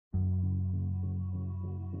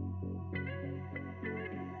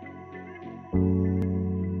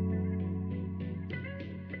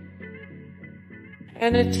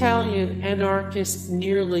An Italian anarchist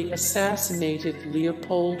nearly assassinated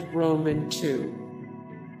Leopold II.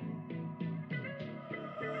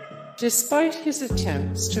 Despite his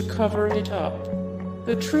attempts to cover it up,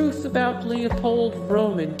 the truth about Leopold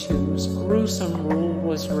II's gruesome rule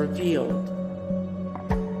was revealed.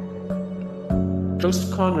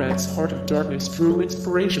 Joseph Conrad's Heart of Darkness drew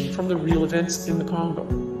inspiration from the real events in the Congo.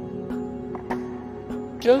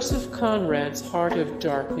 Joseph Conrad's Heart of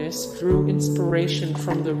Darkness drew inspiration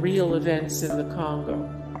from the real events in the Congo.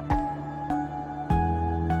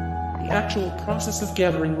 The actual process of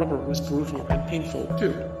gathering rubber was brutal and painful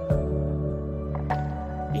too.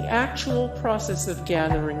 The actual process of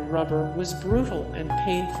gathering rubber was brutal and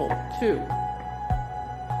painful too.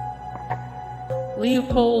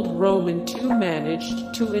 Leopold II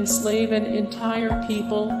managed to enslave an entire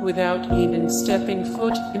people without even stepping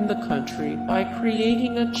foot in the country by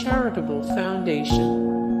creating a charitable foundation.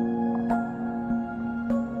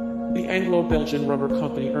 The Anglo-Belgian Rubber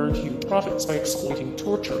Company earned huge profits by exploiting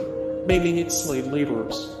torture, maiming its slave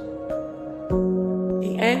laborers.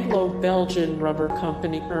 The Anglo-Belgian Rubber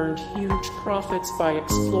Company earned huge profits by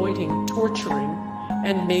exploiting, torturing,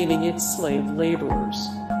 and maiming its slave laborers.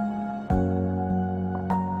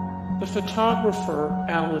 The photographer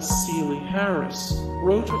Alice Seeley Harris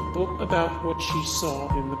wrote a book about what she saw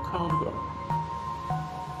in the Congo.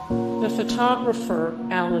 The photographer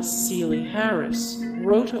Alice Seeley Harris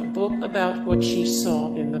wrote a book about what she saw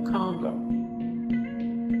in the Congo.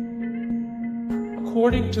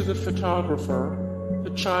 According to the photographer, the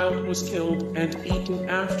child was killed and eaten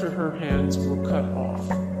after her hands were cut off.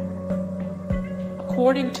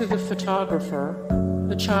 According to the photographer,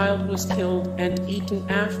 the child was killed and eaten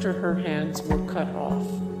after her hands were cut off.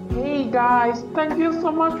 Hey guys, thank you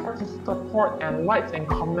so much for the support and likes and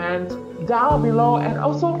comments down below, and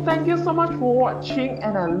also thank you so much for watching,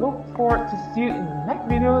 and I look forward to see you in the next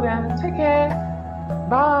video. Then take care,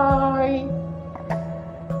 bye.